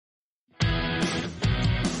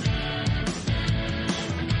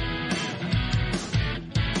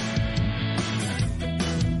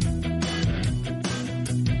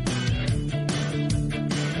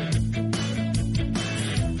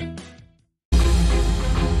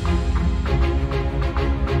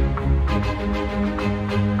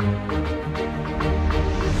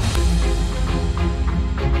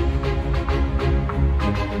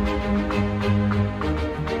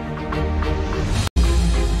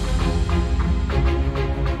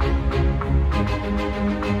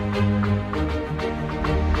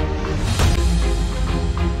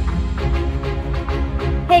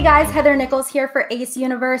Hey guys, Heather Nichols here for Ace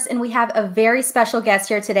Universe, and we have a very special guest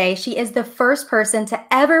here today. She is the first person to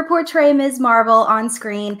ever portray Ms. Marvel on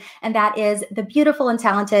screen, and that is the beautiful and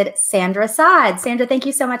talented Sandra Saad. Sandra, thank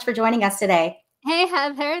you so much for joining us today. Hey,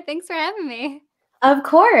 Heather. Thanks for having me. Of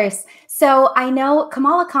course. So I know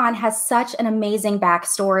Kamala Khan has such an amazing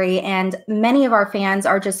backstory, and many of our fans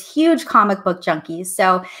are just huge comic book junkies.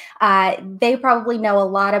 So they probably know a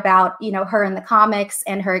lot about, her in the comics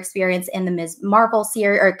and her experience in the Ms. Marvel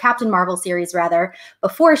series, or Captain Marvel series rather,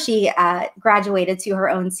 before she graduated to her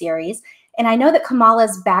own series. And I know that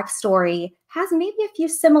Kamala's backstory has maybe a few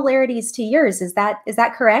similarities to yours. Is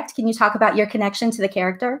that correct? Can you talk about your connection to the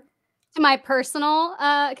character? To my personal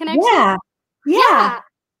connection? Yeah. Yeah.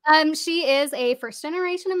 She is a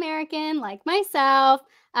first-generation American like myself.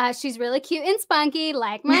 She's really cute and spunky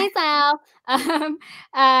like myself. I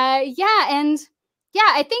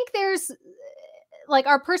think there's like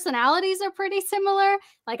our personalities are pretty similar.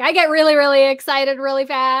 Like I get really, really excited really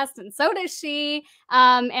fast, and so does she.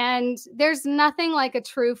 And there's nothing like a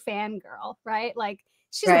true fangirl, right? Like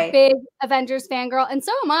she's a big Avengers fangirl, and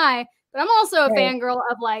so am I. But I'm also a fangirl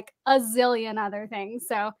of like a zillion other things.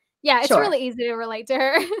 So yeah, it's really easy to relate to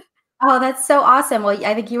her. Oh, that's so awesome. Well,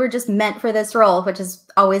 I think you were just meant for this role, which is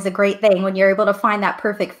always a great thing when you're able to find that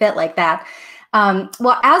perfect fit like that.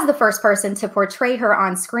 Well, as the first person to portray her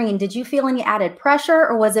on screen, did you feel any added pressure,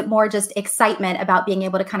 or was it more just excitement about being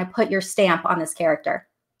able to kind of put your stamp on this character?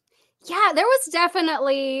 Yeah, there was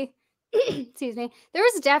definitely, excuse me, there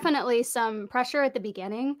was definitely some pressure at the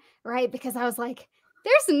beginning, right? Because I was like,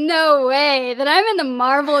 there's no way that I'm in the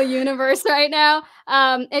Marvel universe right now.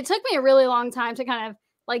 It took me a really long time to kind of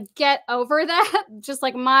like get over that, just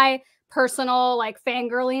like my personal like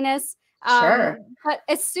fangirliness. Sure. But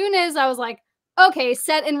as soon as I was like, okay,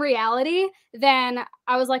 set in reality, then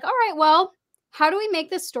I was like, all right, well, how do we make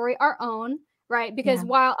this story our own? Right. Because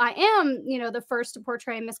while I am, the first to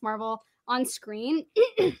portray Miss Marvel on screen,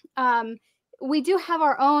 we do have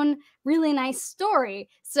our own really nice story.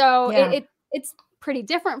 So it's pretty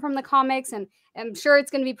different from the comics, and I'm sure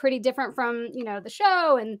it's going to be pretty different from, the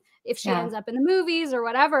show, and if she ends up in the movies or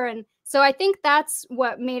whatever. And so I think that's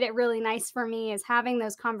what made it really nice for me, is having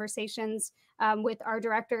those conversations with our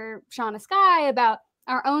director, Shauna Sky, about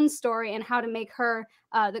our own story and how to make her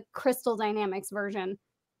the Crystal Dynamics version,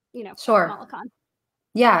 Kamala Khan.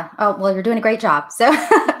 Yeah. Oh, well, you're doing a great job. So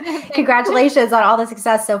congratulations on all the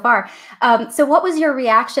success so far. So what was your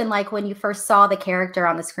reaction like when you first saw the character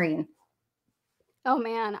on the screen? Oh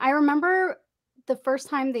man, I remember the first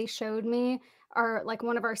time they showed me like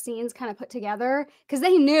one of our scenes kind of put together, because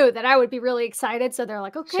they knew that I would be really excited. So they're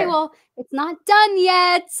like, okay, well, it's not done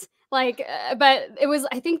yet. Like, but it was,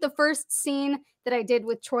 I think, the first scene that I did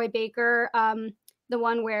with Troy Baker, the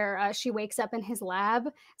one where she wakes up in his lab.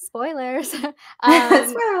 Spoilers.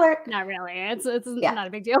 Spoiler. Not really. It's not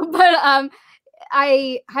a big deal. But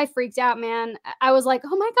I freaked out, man. I was like,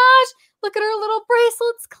 oh my gosh, look at her little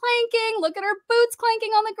bracelets clanking, look at her boots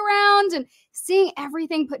clanking on the ground, and seeing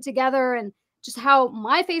everything put together, and just how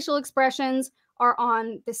my facial expressions are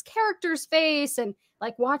on this character's face, and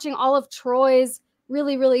like watching all of Troy's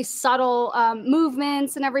really, really subtle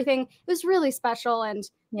movements and everything. It was really special. And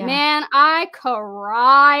man, I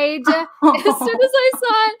cried as soon as I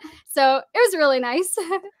saw it. So it was really nice.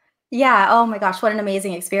 Yeah. Oh my gosh, what an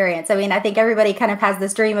amazing experience. I mean, I think everybody kind of has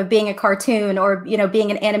this dream of being a cartoon or,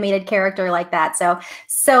 being an animated character like that.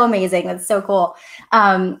 So amazing. That's so cool.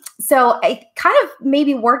 So it kind of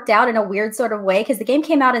maybe worked out in a weird sort of way, because the game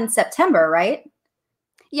came out in September, right?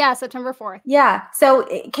 Yeah, September 4th. Yeah. So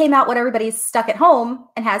it came out when everybody's stuck at home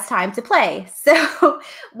and has time to play. So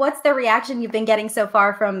what's the reaction you've been getting so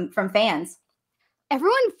far from fans?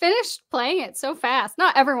 Everyone finished playing it so fast.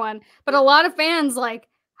 Not everyone, but a lot of fans, like,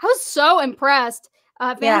 I was so impressed.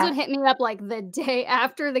 Fans would hit me up like the day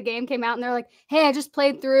after the game came out, and they're like, hey, I just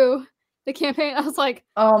played through the campaign. I was like,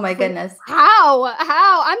 oh my goodness. How?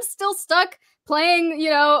 I'm still stuck playing,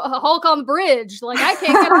 Hulk on the bridge. Like, I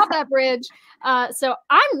can't get off that bridge. So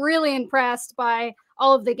I'm really impressed by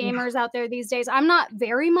all of the gamers out there these days. I'm not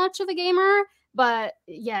very much of a gamer, but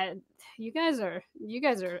yeah, you guys are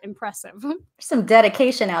impressive. There's some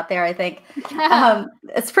dedication out there, I think.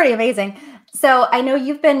 It's pretty amazing. So I know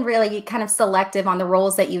you've been really kind of selective on the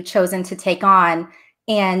roles that you've chosen to take on.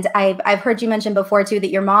 And I've heard you mention before too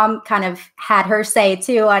that your mom kind of had her say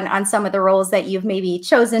too on some of the roles that you've maybe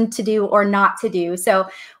chosen to do or not to do. So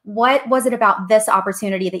what was it about this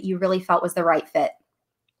opportunity that you really felt was the right fit?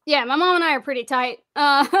 Yeah, my mom and I are pretty tight.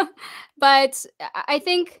 But I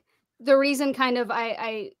think the reason kind of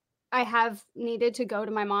I have needed to go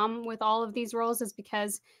to my mom with all of these roles is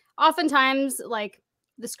because oftentimes, like,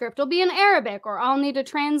 the script will be in Arabic, or I'll need to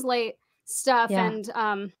translate stuff. Yeah.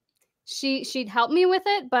 And she'd help me with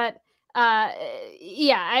it, but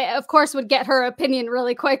yeah, I of course would get her opinion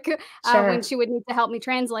really quick when she would need to help me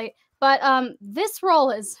translate. But this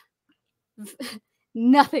role is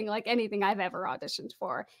nothing like anything I've ever auditioned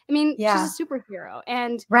for. I mean, she's a superhero,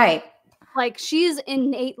 and like she's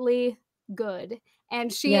innately good,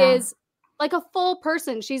 and she is like a full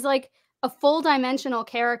person. She's like a full dimensional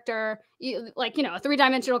character, like, you know, a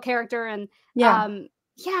 3-dimensional character. And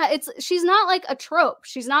she's not like a trope.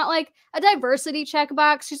 She's not like a diversity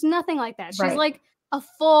checkbox. She's nothing like that. She's like a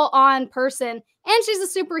full-on person, and she's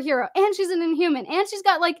a superhero, and she's an Inhuman, and she's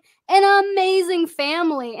got like an amazing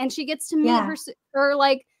family, and she gets to meet her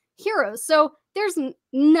like heroes. So there's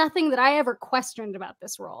nothing that I ever questioned about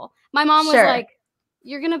this role. My mom was like,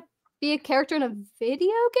 "You're gonna be a character in a video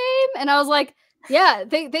game?" And I was like, yeah,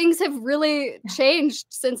 things have really changed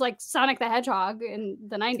since like Sonic the Hedgehog in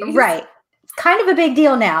the 90s. Right. It's kind of a big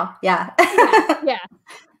deal now. Yeah. Yeah.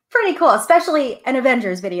 Pretty cool, especially an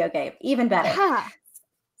Avengers video game. Even better. Yeah.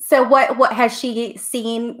 So what has she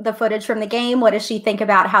seen the footage from the game? What does she think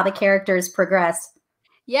about how the characters progress?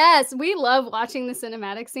 Yes, we love watching the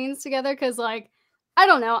cinematic scenes together because, like, I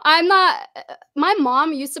don't know. My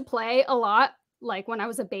mom used to play a lot, like, when I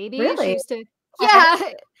was a baby. Really? She used to, yeah.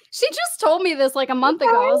 She just told me this, like, a month ago.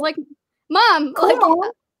 I was like, Mom, cool.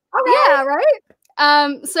 like, yeah,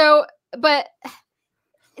 right? So, but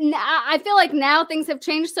I feel like now things have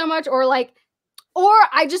changed so much, or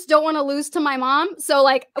I just don't want to lose to my mom. So,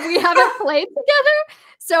 like, we haven't played together.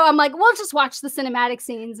 So I'm like, we'll just watch the cinematic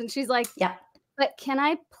scenes. And she's like, yeah, but can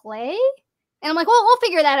I play? And I'm like, well, we'll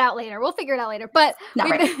figure that out later. But not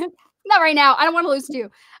right now. I don't want to lose to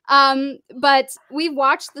you. But we've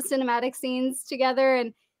watched the cinematic scenes together,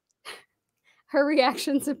 and her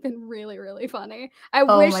reactions have been really, really funny. I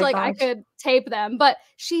wish I could tape them, but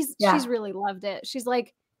she's really loved it. She's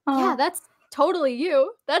like, yeah, that's totally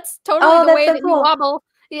you. That's totally the way that you wobble.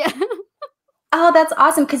 Yeah. Oh, that's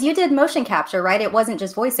awesome. Because you did motion capture, right? It wasn't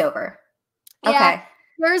just voiceover. Okay. Yeah,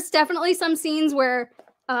 there's definitely some scenes where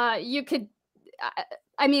you could,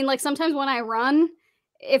 I mean, like sometimes when I run,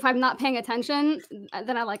 if I'm not paying attention,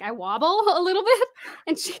 then I wobble a little bit.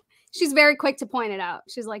 And she's very quick to point it out.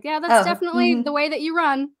 She's like, yeah, that's definitely the way that you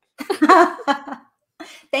run.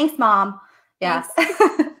 Thanks, Mom. Yeah.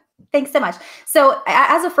 Thanks so much. So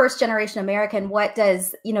as a first generation American, what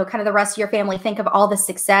does, kind of the rest of your family think of all the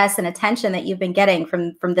success and attention that you've been getting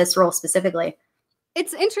from this role specifically?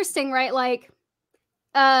 It's interesting, right? Like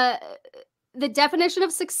the definition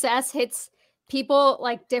of success hits people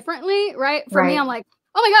like differently, right? For me, I'm like,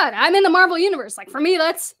 oh my God, I'm in the Marvel universe. Like for me,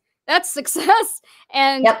 that's success.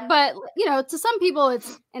 And but to some people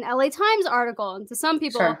it's an LA Times article, and to some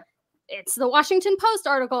people it's the Washington Post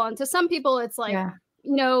article, and to some people it's like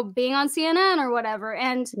being on CNN or whatever.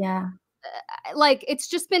 And like it's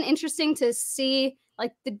just been interesting to see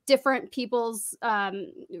like the different people's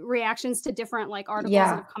reactions to different like articles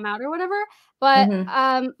that have come out or whatever. But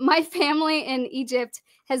my family in Egypt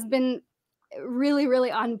has been really,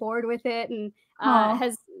 really on board with it, and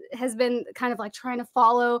has been kind of like trying to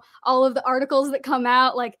follow all of the articles that come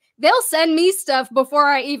out. Like they'll send me stuff before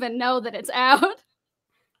I even know that it's out.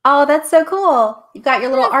 Oh, that's so cool. You've got your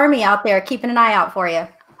little army out there keeping an eye out for you.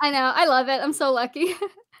 I know. I love it. I'm so lucky.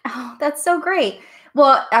 Oh, that's so great.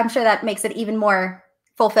 Well, I'm sure that makes it even more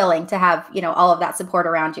fulfilling to have, all of that support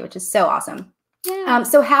around you, which is so awesome. Yeah.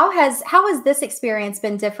 So how has this experience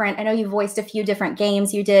been different? I know you voiced a few different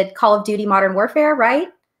games. You did Call of Duty Modern Warfare, right?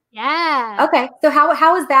 Yeah. Okay. So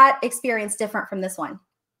how is that experience different from this one?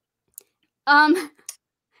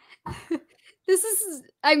 This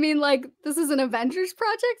is an Avengers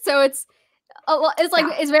project, so it's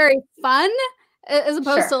very fun as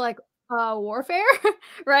opposed to like warfare,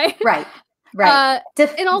 right? Right.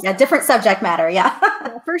 And also, different subject matter,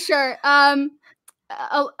 yeah, for sure. A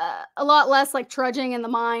lot less like trudging in the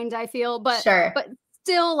mind, I feel, but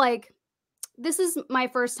still, like this is my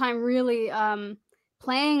first time really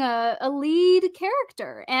playing a lead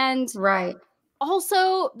character, and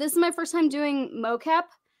also this is my first time doing mocap.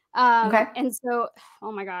 And so,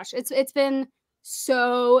 oh my gosh, it's been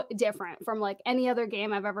so different from like any other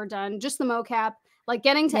game I've ever done. Just the mocap, like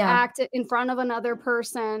getting to act in front of another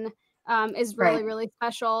person is really, really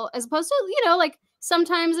special, as opposed to, like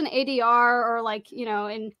sometimes in ADR or like,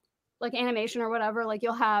 in like animation or whatever, like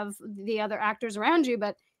you'll have the other actors around you,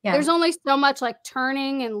 but there's only so much like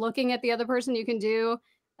turning and looking at the other person you can do.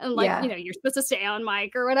 And like, you're supposed to stay on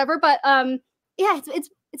mic or whatever. But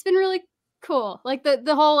it's been really cool. Like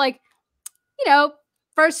the whole like,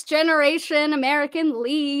 first generation American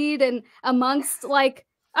lead, and amongst like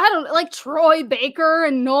I don't like Troy Baker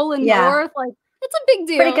and Nolan North. Like, it's a big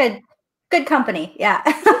deal. Pretty good company. Yeah.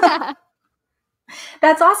 Yeah.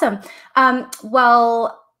 That's awesome.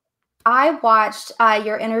 Well, I watched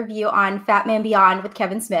your interview on Fat Man Beyond with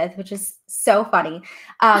Kevin Smith, which is so funny.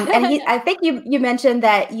 And I think you mentioned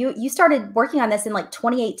that you started working on this in like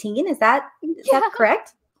 2018. Is that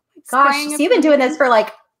correct? Gosh, so you've been doing this for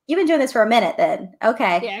a minute then.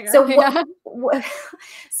 Okay. Yeah, so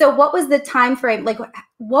so what was the time frame? Like,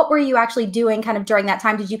 what were you actually doing kind of during that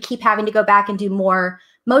time? Did you keep having to go back and do more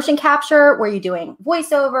motion capture? Were you doing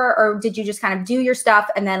voiceover, or did you just kind of do your stuff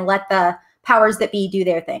and then let the powers that be do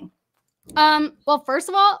their thing? Well, first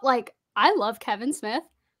of all, like, I love Kevin Smith.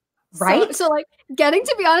 Right? So like, getting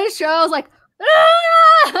to be on his show, I was like,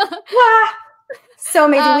 ah! So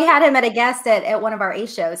amazing. We had him at a guest at one of our A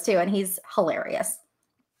shows too, and he's hilarious.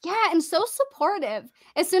 Yeah, and so supportive.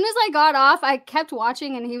 As soon as I got off, I kept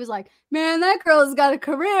watching, and he was like, "Man, that girl's got a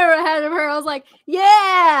career ahead of her." I was like,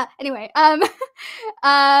 "Yeah." Anyway, I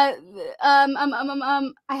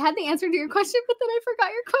had the answer to your question, but then I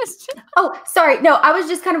forgot your question. Oh, sorry. No, I was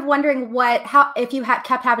just kind of wondering if you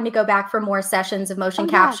kept having to go back for more sessions of motion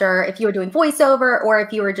capture, if you were doing voiceover, or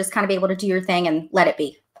if you were just kind of able to do your thing and let it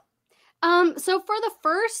be. So for the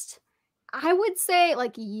first, I would say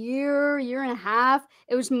like year and a half,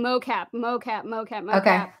 it was mocap.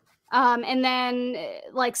 Okay. And then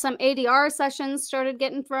like some ADR sessions started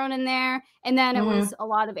getting thrown in there, and then it was a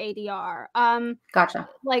lot of ADR. Gotcha.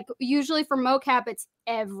 Like usually for mocap, it's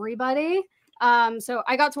everybody. So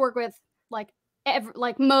I got to work with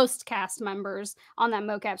like most cast members on that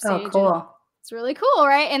mocap stage. Oh, cool. It's really cool,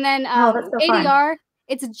 right? And then that's so ADR, fun.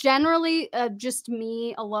 it's generally just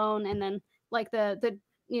me alone, and then like the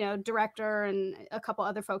director and a couple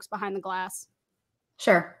other folks behind the glass.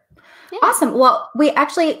 Sure. Yeah. Awesome. Well, we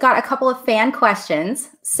actually got a couple of fan questions,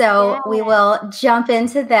 so we will jump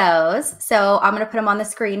into those. So I'm going to put them on the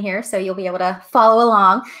screen here so you'll be able to follow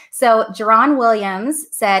along. So Jerron Williams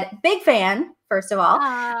said, big fan, first of all.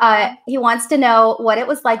 He wants to know what it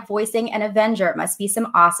was like voicing an Avenger. It must be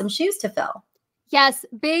some awesome shoes to fill. Yes,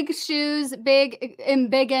 big shoes, big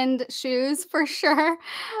end shoes for sure.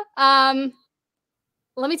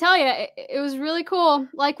 Let me tell you, it was really cool.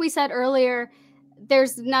 Like we said earlier,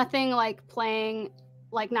 there's nothing like playing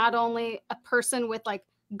like not only a person with like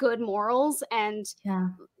good morals and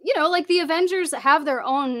like the Avengers have their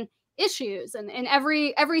own issues, and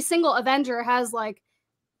every single Avenger has like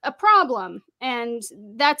a problem, and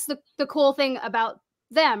that's the cool thing about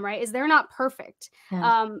them, right? Is they're not perfect,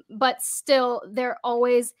 but still they're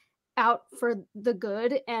always out for the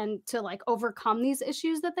good and to like overcome these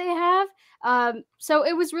issues that they have. So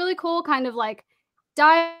it was really cool, kind of like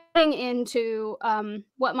diving into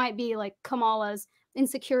what might be like Kamala's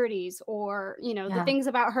insecurities, or the things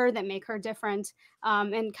about her that make her different,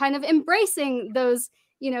 and kind of embracing those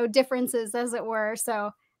differences, as it were.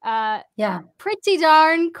 So pretty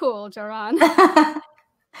darn cool, Jerron.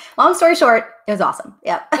 Long story short, it was awesome.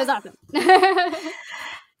 Yeah, it was awesome.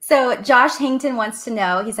 So Josh Hington wants to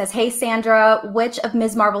know, he says, hey, Sandra, which of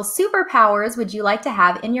Ms. Marvel's superpowers would you like to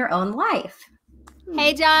have in your own life?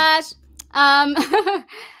 Hey, Josh.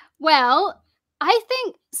 Well, I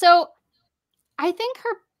think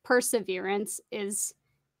her perseverance is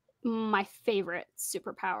my favorite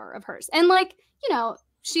superpower of hers. And like,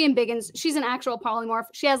 she and Biggins, she's an actual polymorph.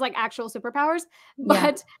 She has like actual superpowers,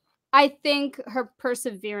 but I think her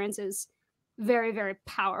perseverance is very, very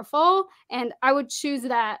powerful, and I would choose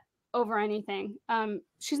that over anything.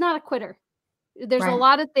 She's not a quitter. There's a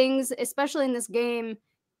lot of things, especially in this game,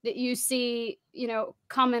 that you see,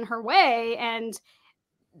 come in her way, and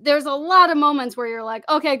there's a lot of moments where you're like,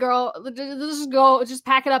 okay, girl, just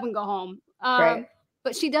pack it up and go home.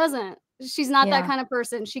 But she doesn't. She's not that kind of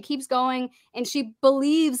person. She keeps going, and she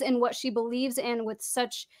believes in what she believes in with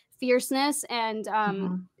such fierceness. And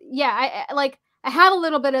I have a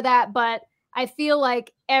little bit of that, but I feel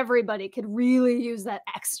like everybody could really use that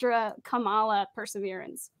extra Kamala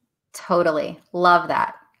perseverance. Totally. Love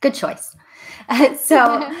that. Good choice.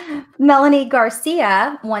 So Melanie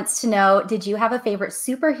Garcia wants to know, did you have a favorite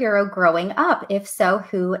superhero growing up? If so,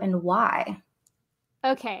 who and why?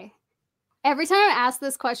 Okay. Every time I ask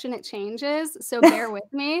this question, it changes, so bear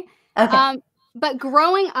with me. Okay. But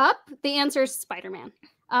growing up, the answer is Spider-Man.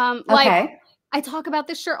 Okay. I talk about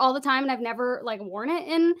this shirt all the time, and I've never like worn it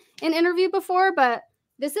in an interview before, but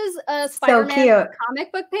this is a Spider-Man comic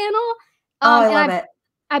book panel. I love it.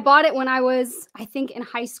 I bought it when I was, I think, in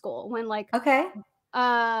high school, when like I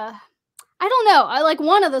don't know, like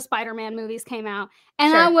one of the Spider-Man movies came out,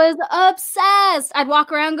 and I was obsessed. I'd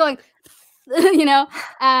walk around going,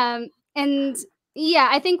 and Yeah,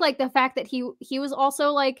 I think like the fact that he was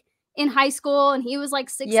also like in high school and he was like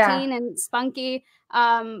 16 and spunky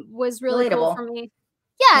was really cool for Relatable. me.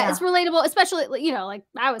 Yeah, Yeah. it's relatable, especially like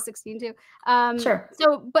I was 16 too. Sure.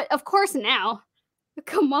 So but of course now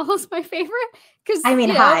Kamala's my favorite because I mean,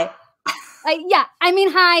 hi. yeah, I mean,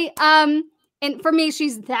 hi. And for me,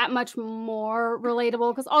 she's that much more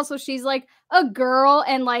relatable because also she's like a girl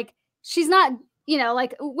and like she's not,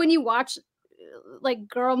 like when you watch like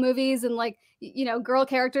girl movies and like girl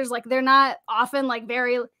characters, like they're not often like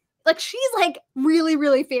very like she's like really,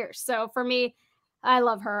 really fierce. So for me, I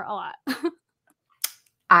love her a lot.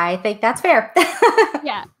 I think that's fair.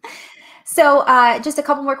 Yeah. So just a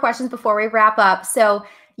couple more questions before we wrap up. So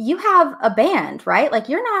you have a band, right? Like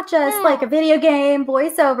you're not just like a video game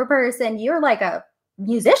voiceover person. You're like a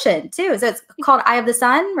musician too. So it's called Eye of the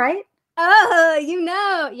Sun, right? Oh,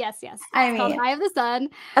 yes. It's called Eye of the Sun.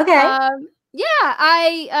 Okay.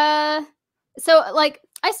 Yeah, so like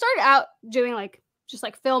I started out doing like just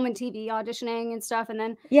like film and TV auditioning and stuff, and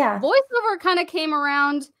then voiceover kind of came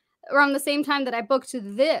around the same time that I booked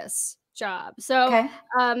this job. So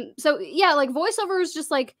so yeah, like voiceover is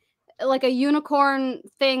just like a unicorn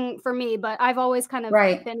thing for me, but I've always kind of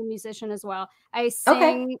been a musician as well. I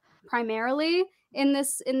sing primarily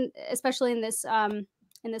especially in this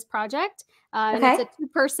project. And it's a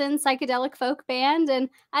 2-person psychedelic folk band, and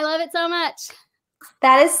I love it so much.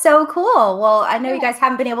 That is so cool. Well, I know you guys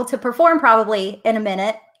haven't been able to perform probably in a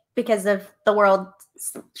minute because of the world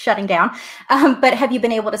shutting down. But have you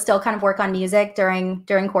been able to still kind of work on music during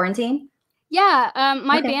quarantine? Yeah,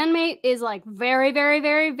 my bandmate is like very, very,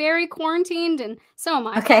 very, very quarantined, and so am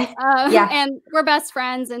I. Okay. And we're best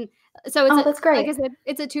friends, and so it's that's great. Like I said,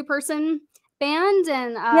 it's a 2-person band,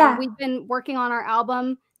 and we've been working on our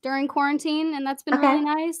album during quarantine, and that's been really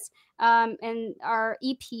nice. And our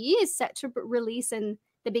EP is set to release in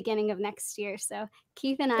the beginning of next year, so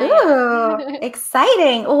keep an eye out.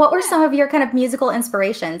 Exciting. Well, what were some of your kind of musical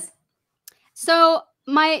inspirations? So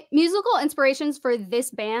my musical inspirations for this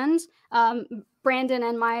band, Brandon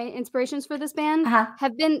and my inspirations for this band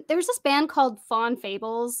have been, there's this band called Fawn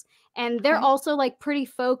Fables, and they're also like pretty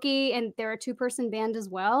folky, and they're a 2-person band as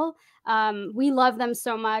well. We love them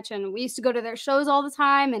so much, and we used to go to their shows all the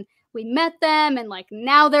time, and we met them, and like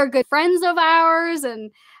now they're good friends of ours, and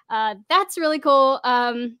that's really cool.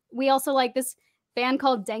 We also like this band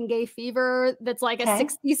called Dengue Fever that's like a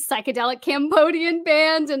 60s psychedelic Cambodian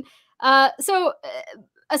band, and so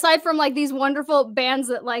aside from like these wonderful bands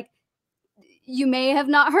that like you may have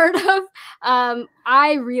not heard of,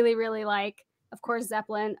 I really, really like, of course,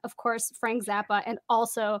 Zeppelin, of course, Frank Zappa, and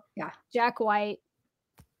also Jack White.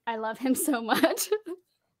 I love him so much.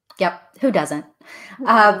 Yep. Who doesn't?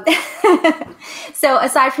 So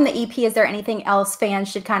aside from the EP, is there anything else fans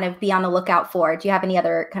should kind of be on the lookout for? Do you have any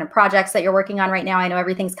other kind of projects that you're working on right now? I know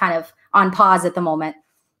everything's kind of on pause at the moment.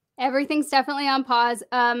 Everything's definitely on pause.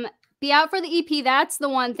 Be out for the EP. That's the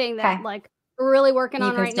one thing that like we're really working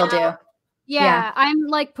on right now. Do. Yeah, I'm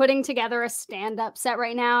like putting together a stand-up set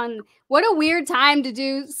right now, and what a weird time to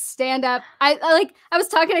do stand-up. I was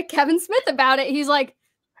talking to Kevin Smith about it. He's like,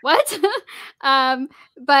 what?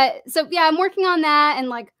 But so yeah, I'm working on that and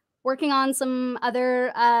like working on some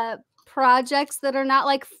other projects that are not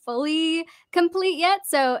like fully complete yet.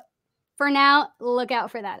 So for now, look out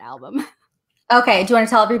for that album. Okay. Do you want to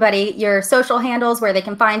tell everybody your social handles, where they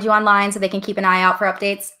can find you online so they can keep an eye out for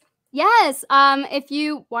updates? Yes. If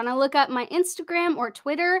you want to look up my Instagram or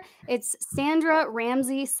Twitter, it's Sandra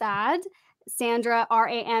Ramsey Saad, Sandra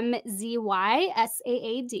RAMZYSAAD.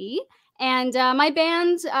 And my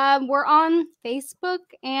band, we're on Facebook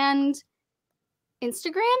and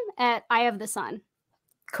Instagram at Eye of the Sun.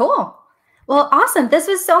 Cool. Well, awesome. This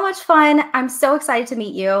was so much fun. I'm so excited to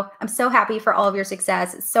meet you. I'm so happy for all of your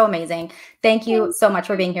success. It's so amazing. Thank you so much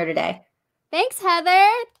for being here today. Thanks, Heather.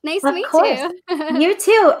 Nice to meet you. You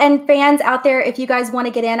too. And fans out there, if you guys want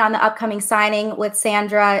to get in on the upcoming signing with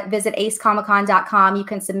Sandra, visit acecomiccon.com. You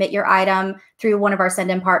can submit your item through one of our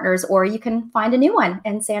send-in partners, or you can find a new one,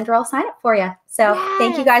 and Sandra will sign it for you. So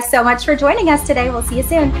thank you guys so much for joining us today. We'll see you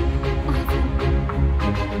soon.